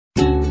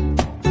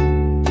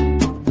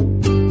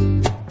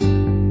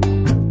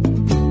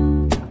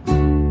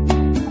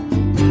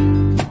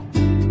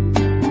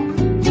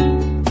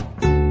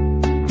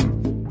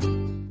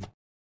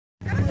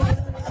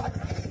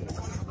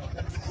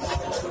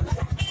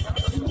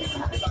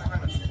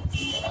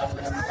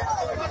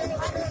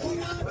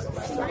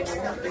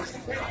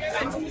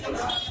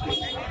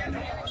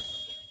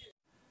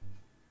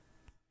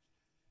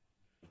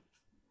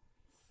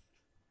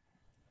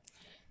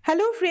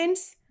Hello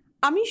friends,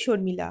 আমি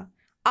শর্মিলা।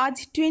 আজ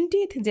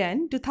 20th jan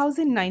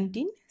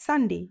 2019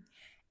 Sunday.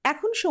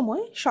 এখন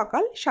সময়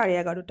সকাল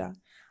 11:30।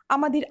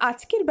 আমাদের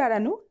আজকের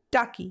বেড়ানো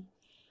টাকি।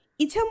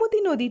 ইছামতি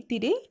নদীর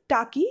তীরে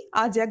টাকি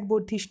আজ এক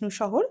বর্ধিষ্ণু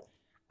শহর।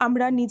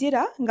 আমরা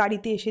নিজেরা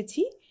গাড়িতে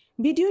এসেছি।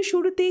 ভিডিও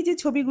শুরুতেই যে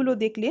ছবিগুলো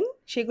দেখলেন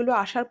সেগুলো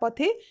আসার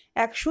পথে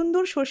এক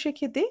সুন্দর সর্ষে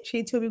খেতে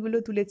সেই ছবিগুলো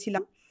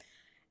তুলেছিলাম।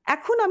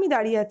 এখন আমি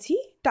দাঁড়িয়ে আছি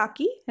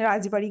টাকি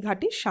রাজবাড়ি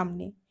ঘাটের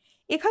সামনে।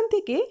 এখান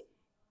থেকে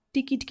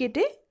টিকিট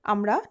কেটে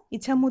আমরা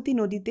ইছামতি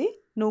নদীতে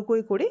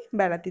নৌকোয় করে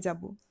বেড়াতে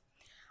যাব।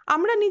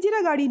 আমরা নিজেরা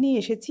গাড়ি নিয়ে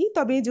এসেছি,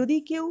 তবে যদি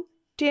কেউ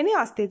ট্রেনে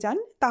আসতে চান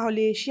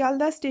তাহলে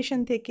শিয়ালদা স্টেশন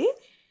থেকে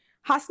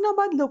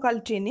হাসনাবাদ লোকাল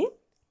ট্রেনে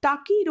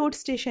টাকি রোড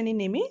স্টেশনে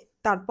নেমে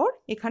তারপর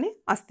এখানে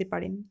আসতে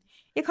পারেন।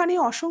 এখানে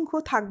অসংখ্য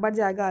থাকবার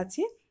জায়গা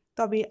আছে,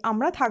 তবে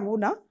আমরা থাকবো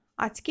না।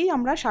 আজকেই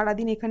আমরা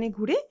সারাদিন এখানে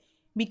ঘুরে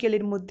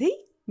বিকেলের মধ্যেই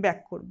ব্যাক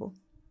করব।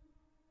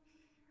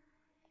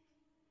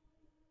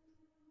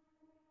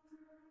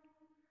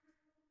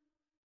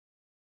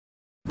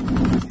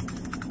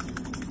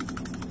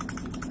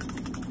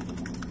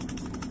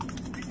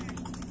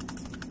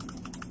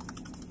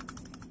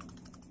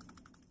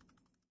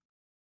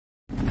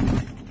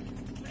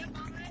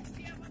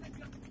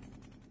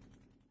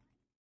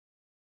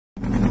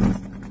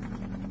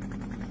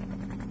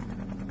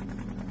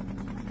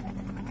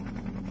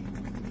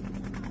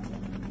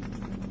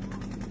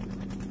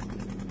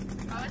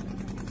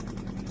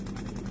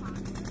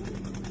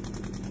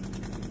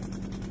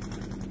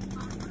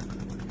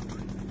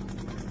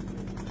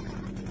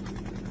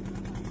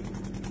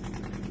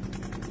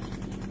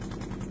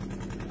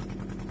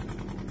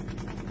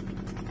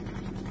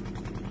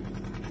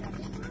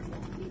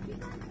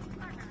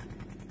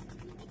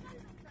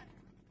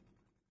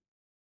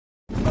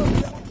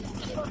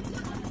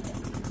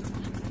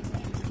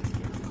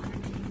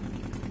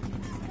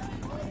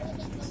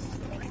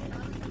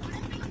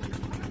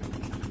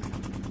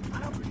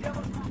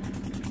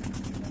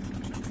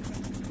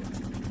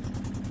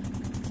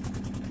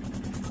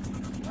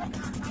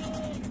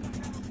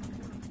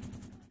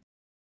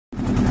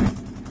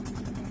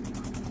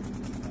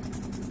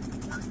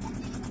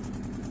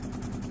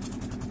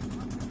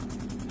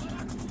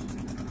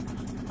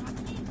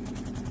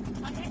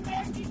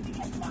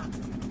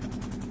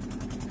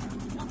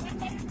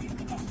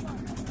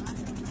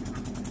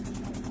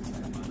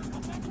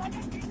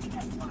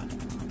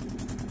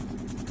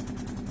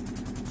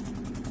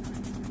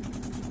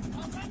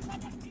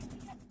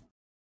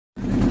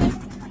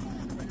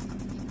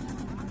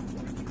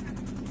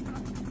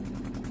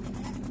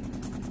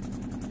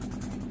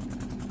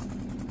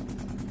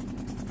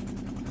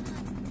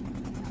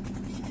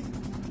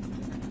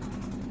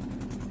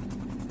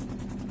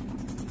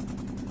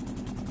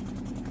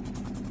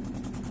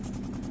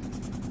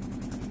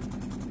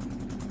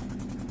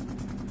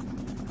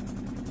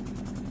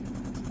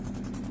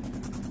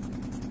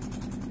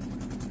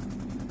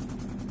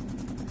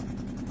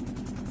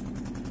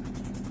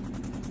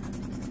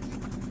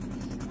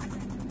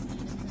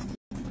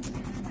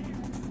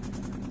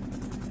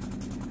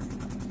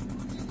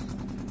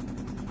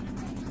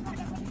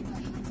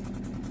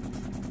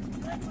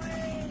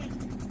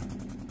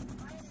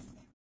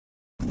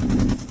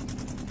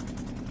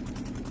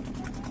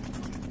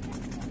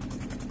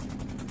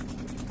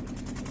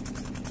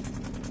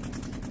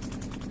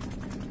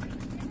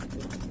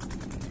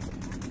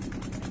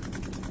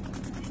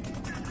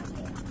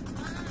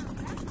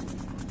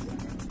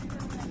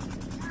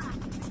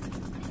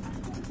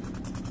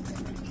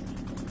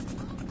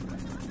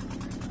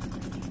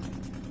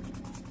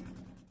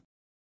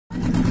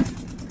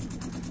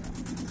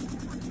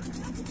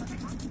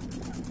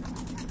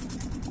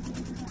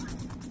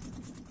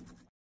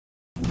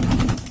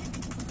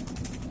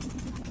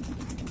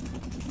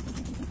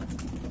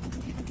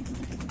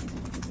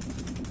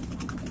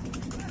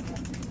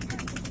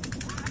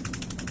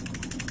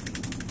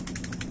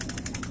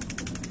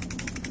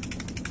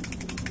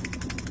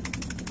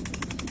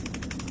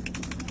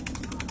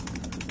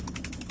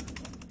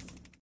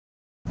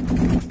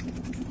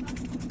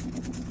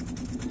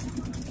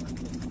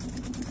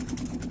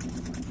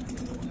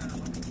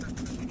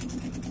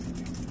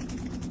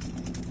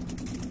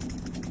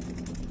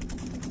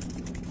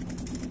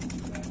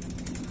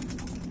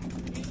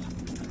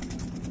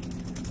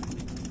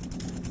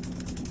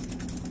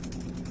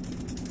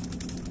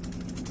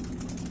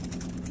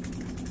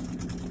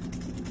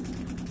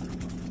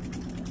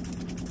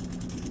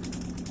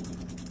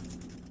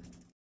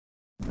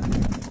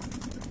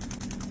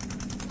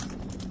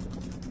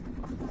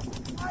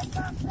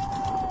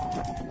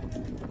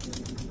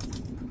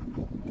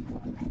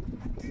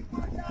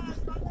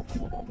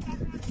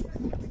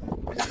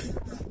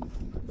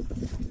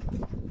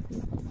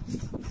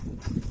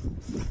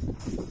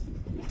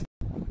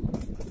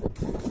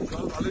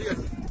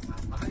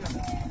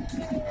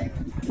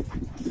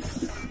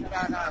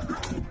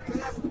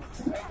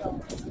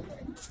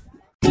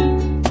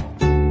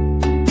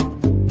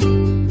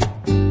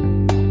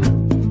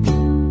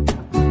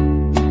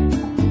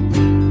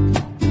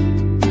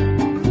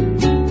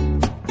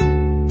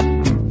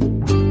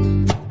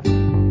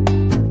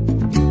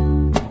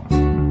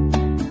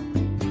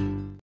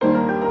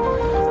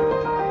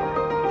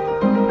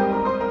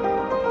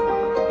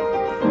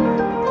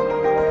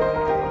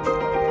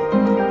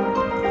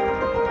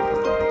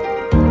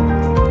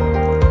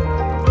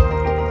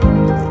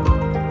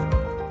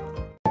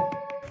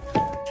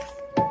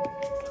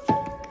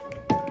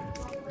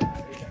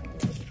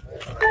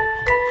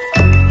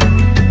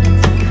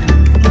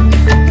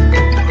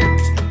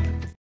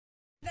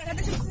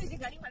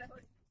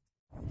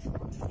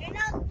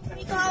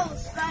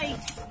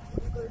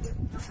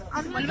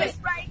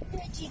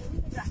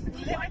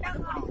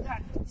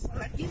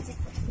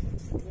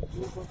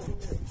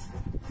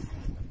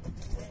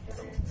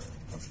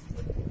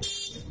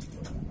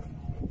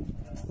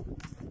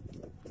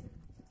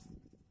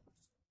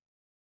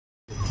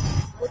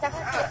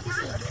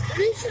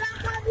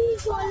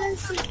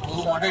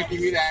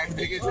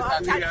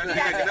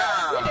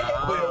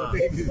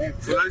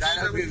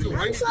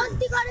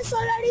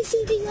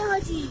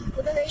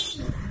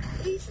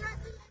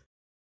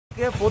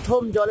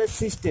 প্রথম জলের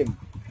সিস্টেম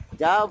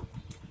যা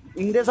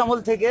ইংরেজ আমল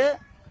থেকে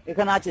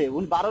এখানে আছে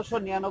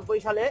 1299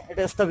 সালে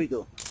এটা স্থাপিত।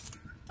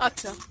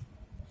 আচ্ছা,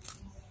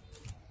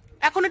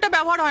 এখন এটা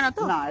ব্যবহার হয় না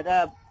তো? না, এটা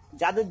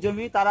যাদের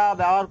জমি তারা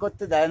ব্যবহার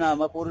করতে দেয় না,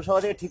 আমার পৌরসভা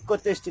থেকে ঠিক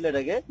করতে এসেছিল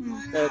এটাকে,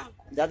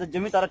 যাদের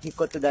জমি তারা ঠিক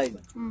করতে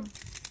দেয়নি।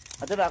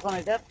 অতএব এখন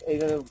এটা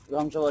এইভাবে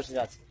ধ্বংসবশেষ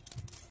আছে।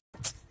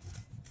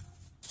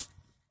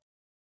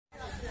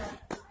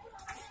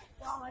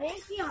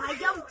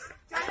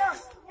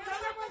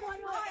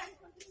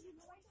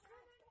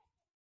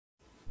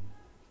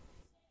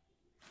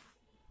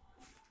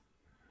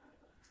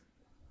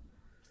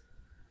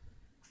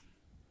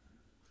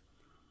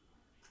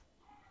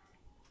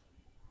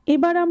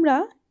 এবার আমরা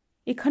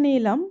এখানে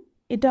এলাম,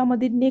 এটা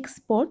আমাদের next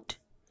spot.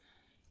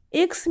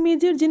 X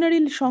major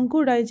general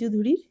Shankar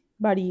রায়চৌধুরীর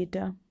বাড়ি।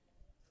 এটা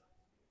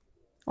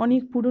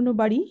অনেক পুরনো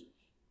বাড়ি।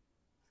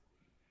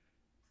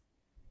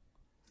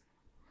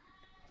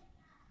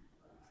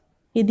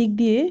 এদিক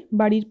দিয়ে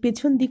বাড়ির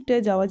পেছন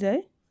দিকটায় যাওয়া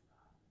যায়।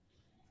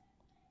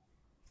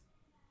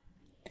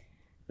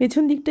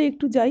 পেছন দিকটায়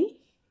একটু যাই।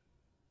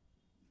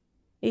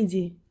 এই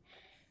যে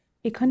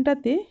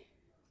এখানটাতে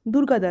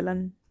দুর্গা দালান,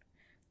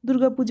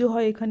 দুর্গা পুজো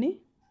হয় এখানে।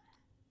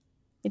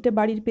 এটা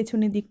বাড়ির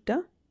পেছনের দিকটা।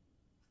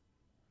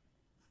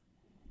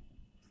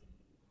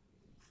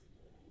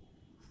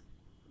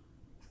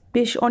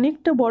 বেশ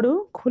অনেকটা বড়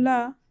খোলা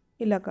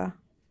এলাকা।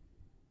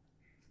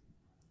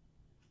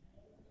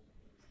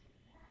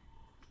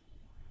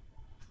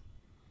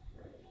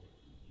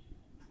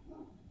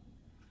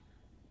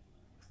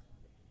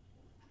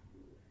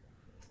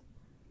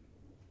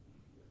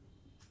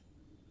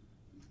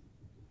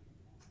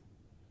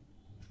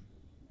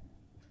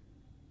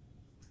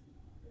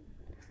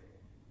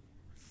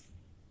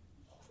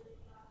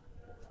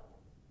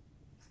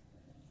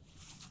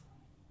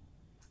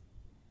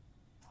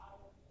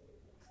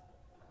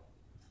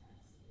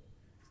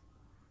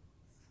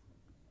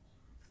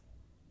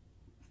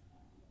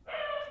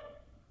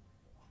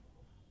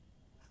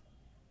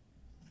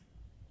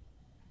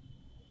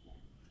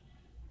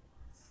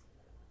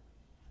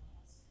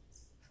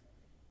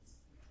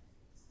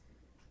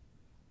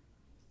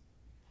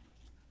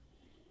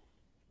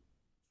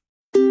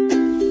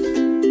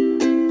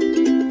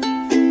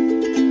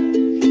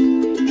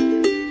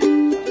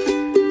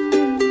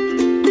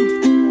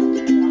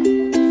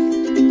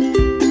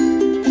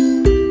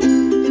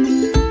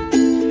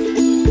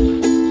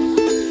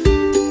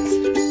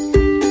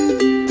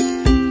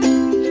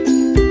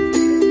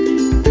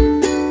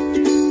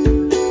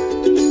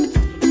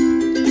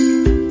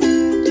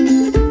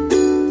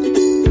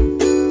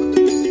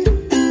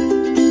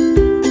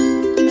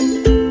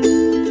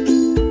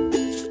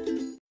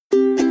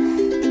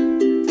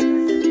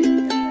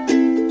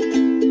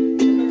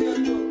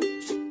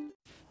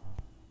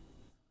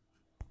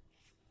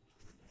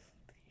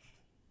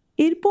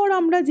 এরপর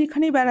আমরা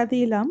যেখানে বেড়াতে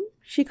এলাম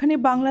সেখানে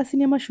বাংলা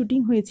সিনেমা শুটিং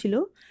হয়েছিল।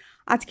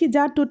 আজকে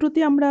যা টোটোতে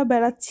আমরা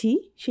বেড়াচ্ছি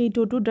সেই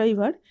টোটো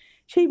ড্রাইভার,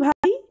 সেই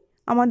ভাই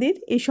আমাদের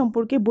এই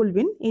সম্পর্কে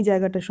বলবেন, এই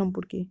জায়গাটা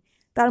সম্পর্কে।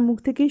 তার মুখ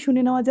থেকেই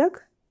শুনে নেওয়া যাক।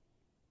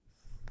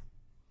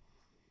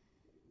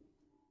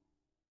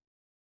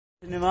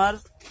 সিনেমার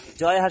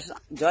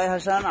জয়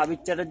হাসান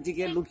আবির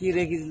চ্যাটার্জিকে লুকিয়ে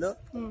রেখেছিল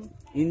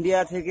ইন্ডিয়া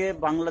থেকে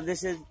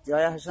বাংলাদেশে।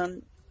 জয় হাসান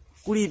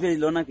কুড়িয়ে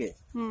পেয়েছিল ওনাকে।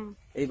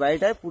 এই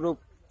বাড়িটায় পুরো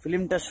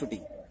ফিল্মটার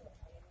শুটিং।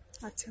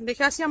 আচ্ছা,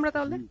 দেখে আসি আমরা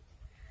তাহলে।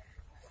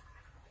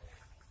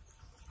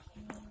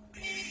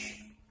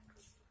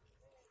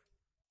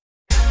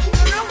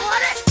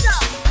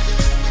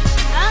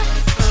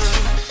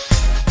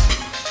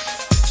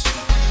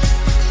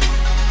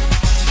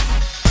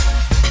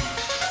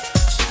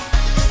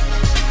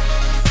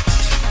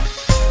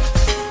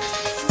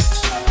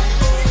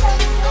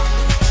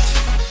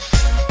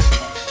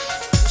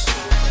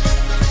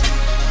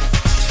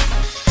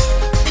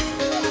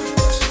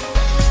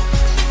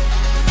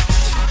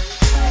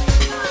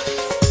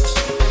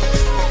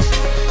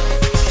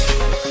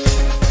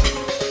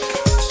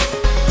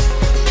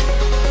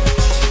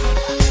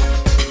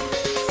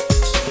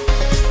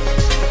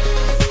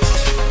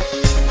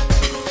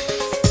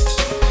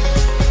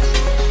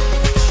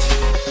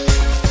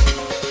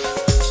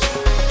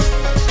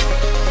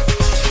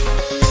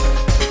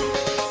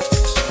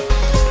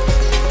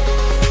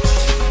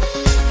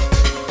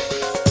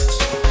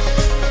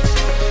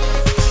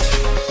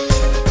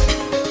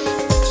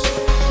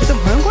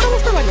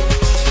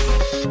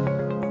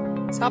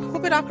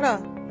 রাখড়া।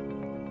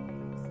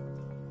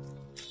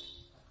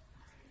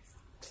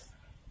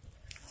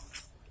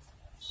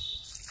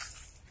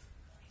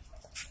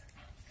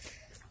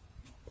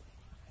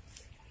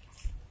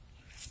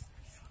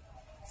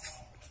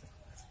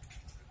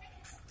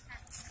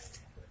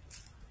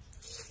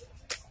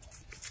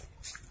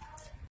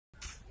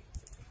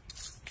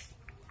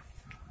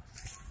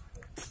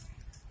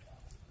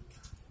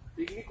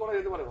 পিকনিক করা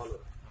যেতে পারে ভালো।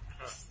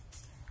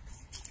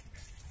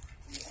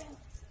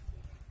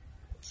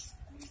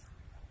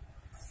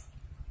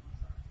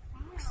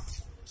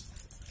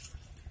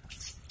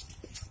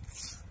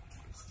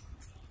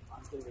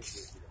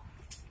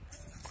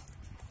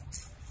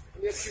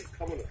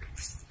 খাবো না।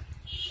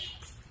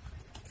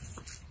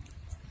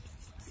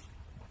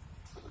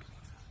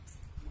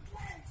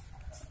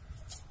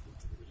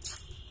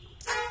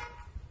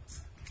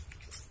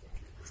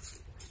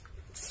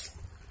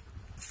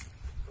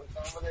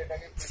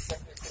 এটাকে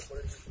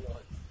করে দিতে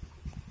হয়।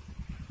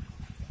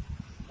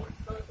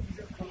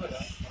 বিশেষ করবে না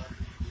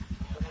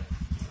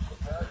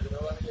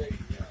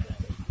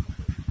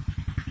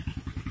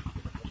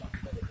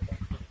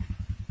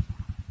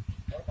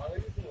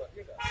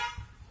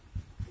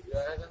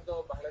তো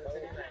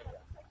বাংলাদেশেরই নাই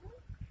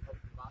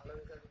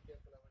বাংলাদেশের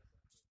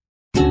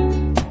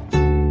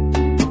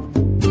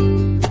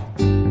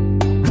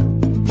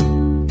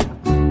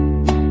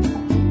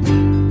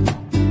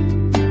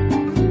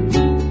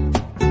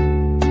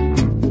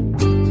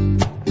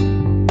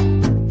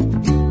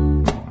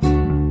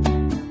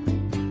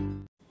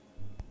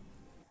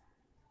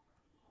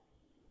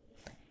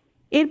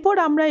এরপর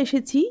আমরা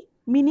এসেছি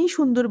মিনি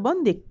সুন্দরবন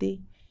দেখতে।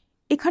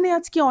 এখানে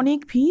আজকে অনেক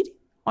ভিড়,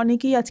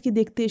 অনেকেই আজকে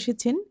দেখতে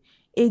এসেছেন।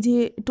 এই যে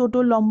টোটো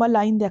লম্বা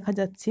লাইন দেখা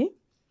যাচ্ছে।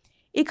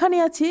 এখানে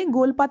আছে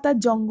গোলপাতার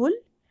জঙ্গল,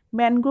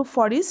 ম্যানগ্রোভ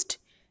ফরেস্ট।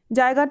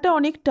 জায়গাটা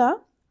অনেকটা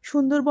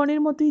সুন্দরবনের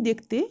মতোই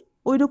দেখতে,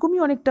 ওই রকমই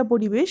অনেকটা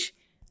পরিবেশ,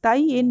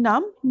 তাই এর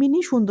নাম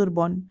মিনি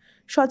সুন্দরবন।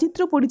 সচিত্র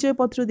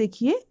পরিচয়পত্র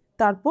দেখিয়ে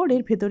তারপর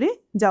এর ভেতরে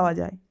যাওয়া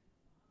যায়।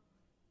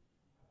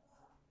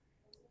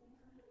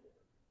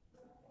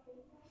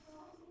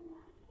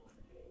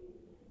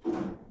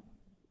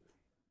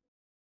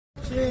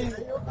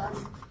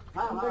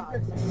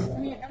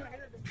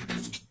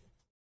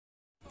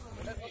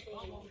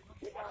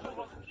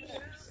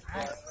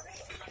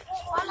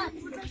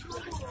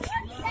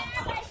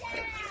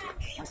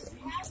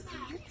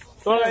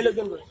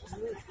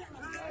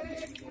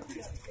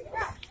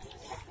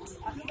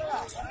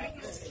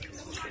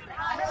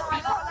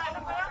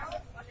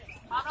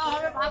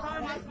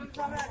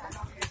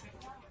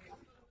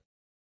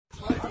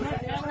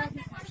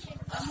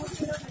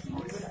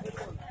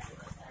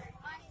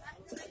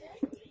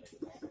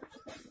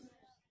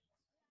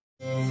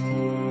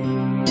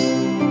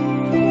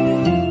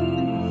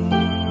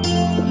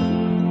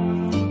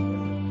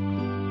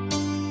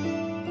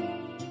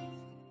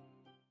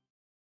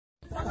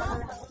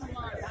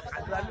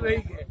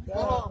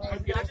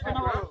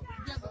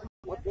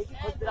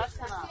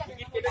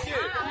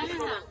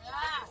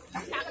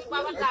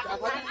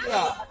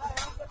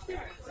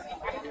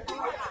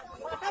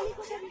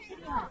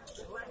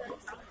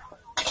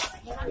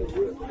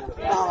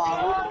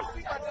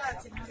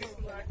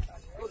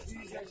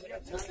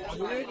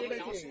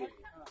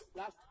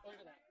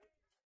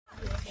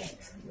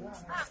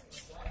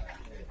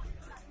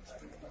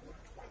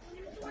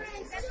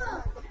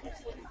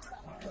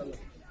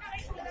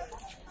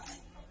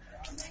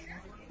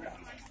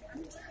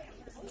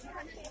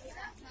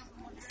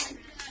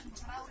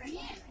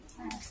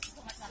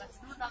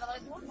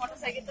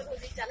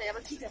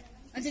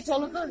 আচ্ছা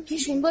চলো তো, কি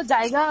সুন্দর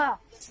জায়গা।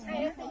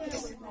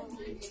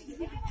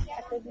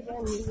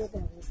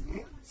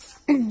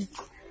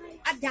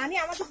 আর জানি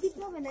আমাকে দিতে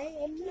হবে না,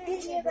 এমনি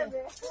নিয়ে যাবে।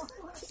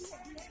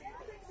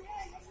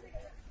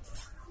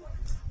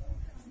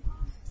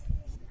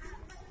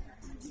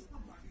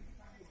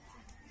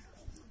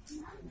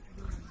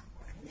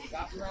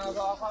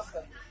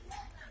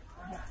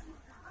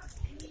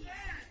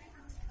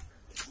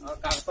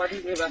 কাকপাটি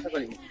ব্যবসা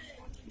করি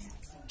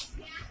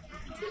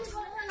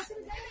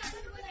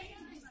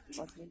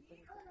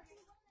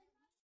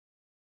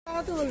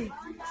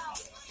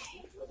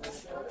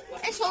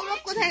সৌরভ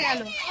কোথায় গেল?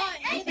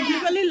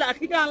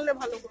 লাঠিটা আনলে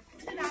ভালো।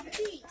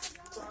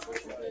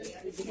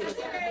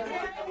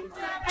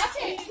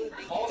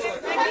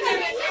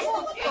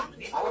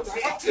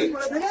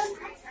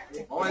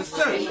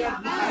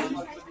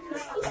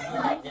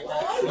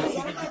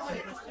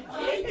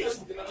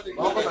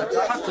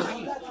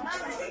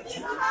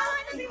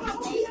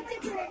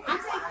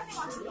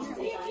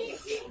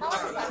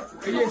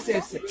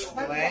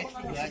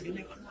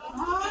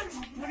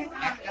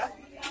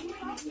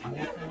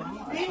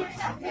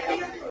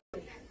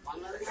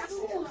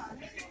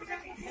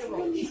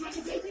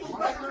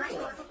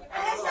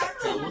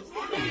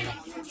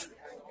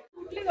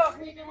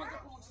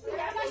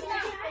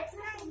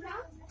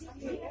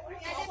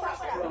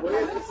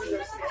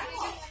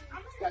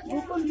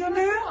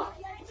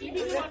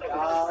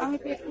 আমি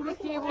পেট পুরো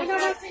খেয়ে বসে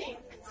আছি।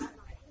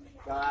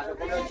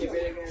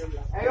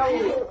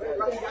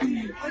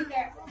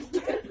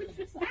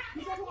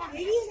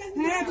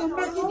 হ্যাঁ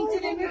তোমরা কি নিচে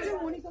নেমেছো?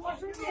 মনি তোমার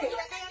সঙ্গে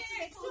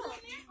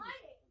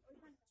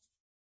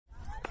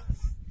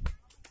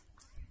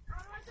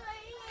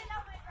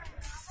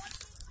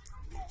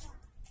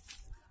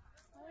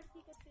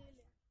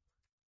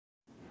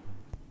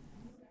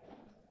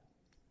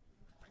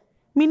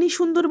মিনি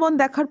সুন্দরবন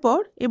দেখার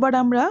পর এবার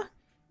আমরা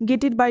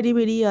গেটের বাইরে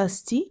বেরিয়ে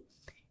আসছি।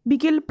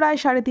 বিকেল প্রায়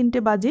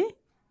 3:30 বাজে।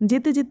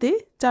 যেতে যেতে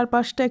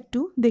চারপাশটা একটু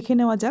দেখে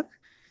নেওয়া যাক।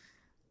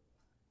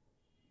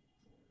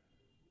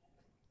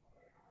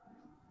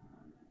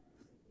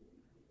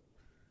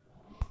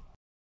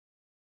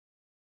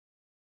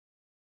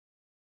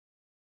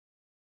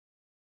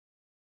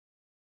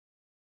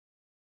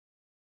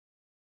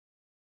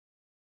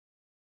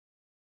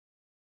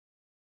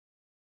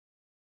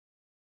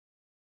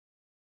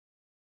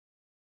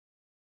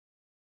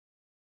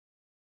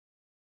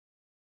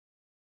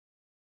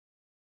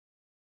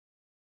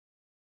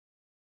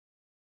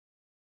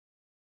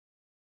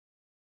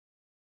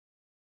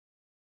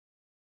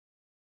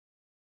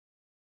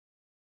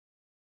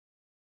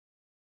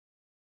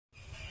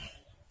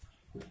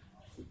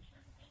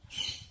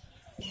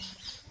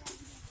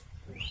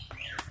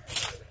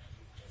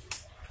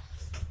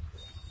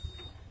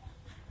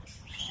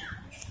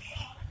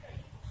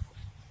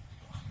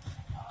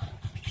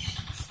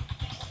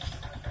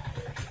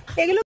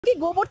 এগুলো কি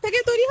গোবর থেকে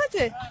তৈরি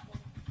হয়েছে?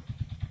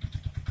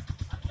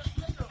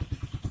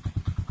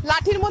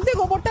 লাঠির মধ্যে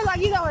গোবরটা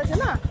লাগিয়ে দেওয়া হয়েছে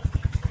না?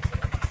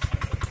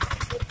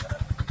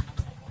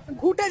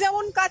 ঘুটে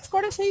যেমন কাজ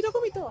করে সেই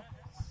রকমই তো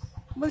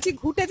বলছি,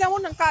 ঘুটে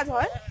যেমন কাজ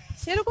হয়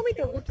সেরকমই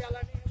তো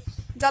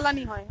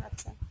জ্বালানি হয়।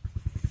 আচ্ছা,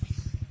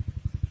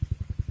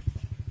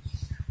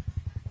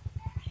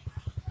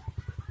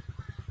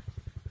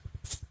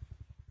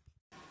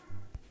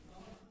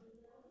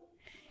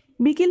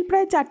 বিকেল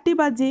প্রায় 4টে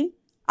বাজে।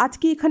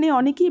 আজকে এখানে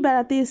অনেকেই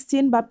বেড়াতে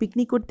এসেছেন বা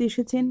পিকনিক করতে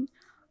এসেছেন।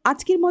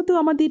 আজকের মতো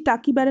আমাদের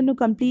টাকি বেড়ানো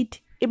কমপ্লিট।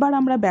 এবার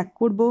আমরা ব্যাক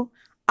করব।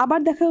 আবার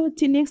দেখা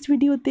হচ্ছে নেক্সট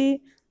ভিডিওতে।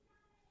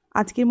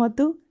 আজকের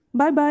মতো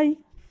বাই বাই।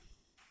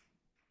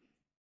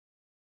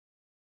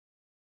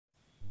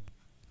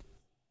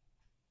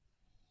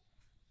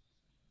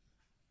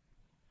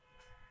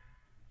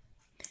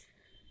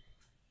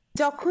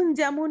 যখন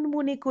যেমন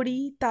মনে করি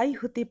তাই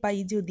হতে পাই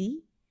যদি,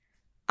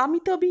 আমি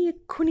তবে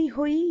এক্ষুনি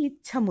হই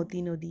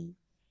ইচ্ছামতি নদী।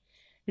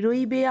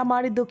 রইবে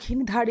আমার দক্ষিণ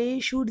ধারে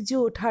সূর্য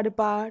ওঠার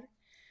পার,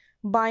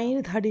 বাঁয়ের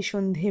ধারে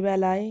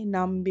সন্ধেবেলায়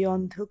নামবে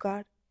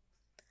অন্ধকার।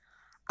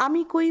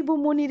 আমি কইব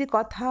মনের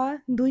কথা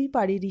দুই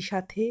পাড়েরই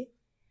সাথে,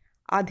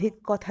 আধেক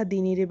কথা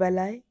দিনের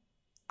বেলায়,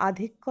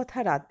 আধেক কথা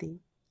রাতে।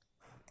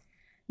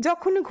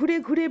 যখন ঘুরে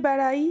ঘুরে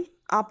বেড়াই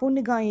আপন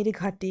গাঁয়ের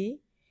ঘাটে,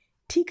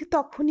 ঠিক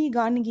তখনই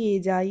গান গেয়ে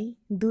যাই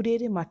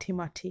দূরের মাঠে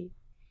মাঠে।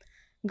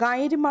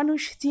 গাঁয়ের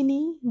মানুষ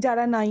চিনি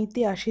যারা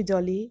নাইতে আসে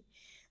জলে,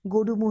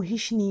 গরু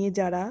মহিষ নিয়ে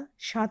যারা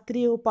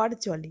সাঁতরে ওপার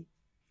চলে।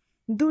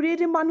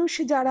 দূরের মানুষ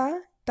যারা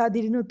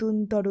তাদের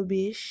নতুনতর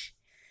বেশ,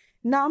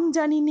 নাম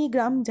জানিনে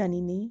গ্রাম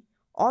জানিনে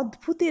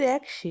অদ্ভুতের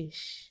এক শেষ।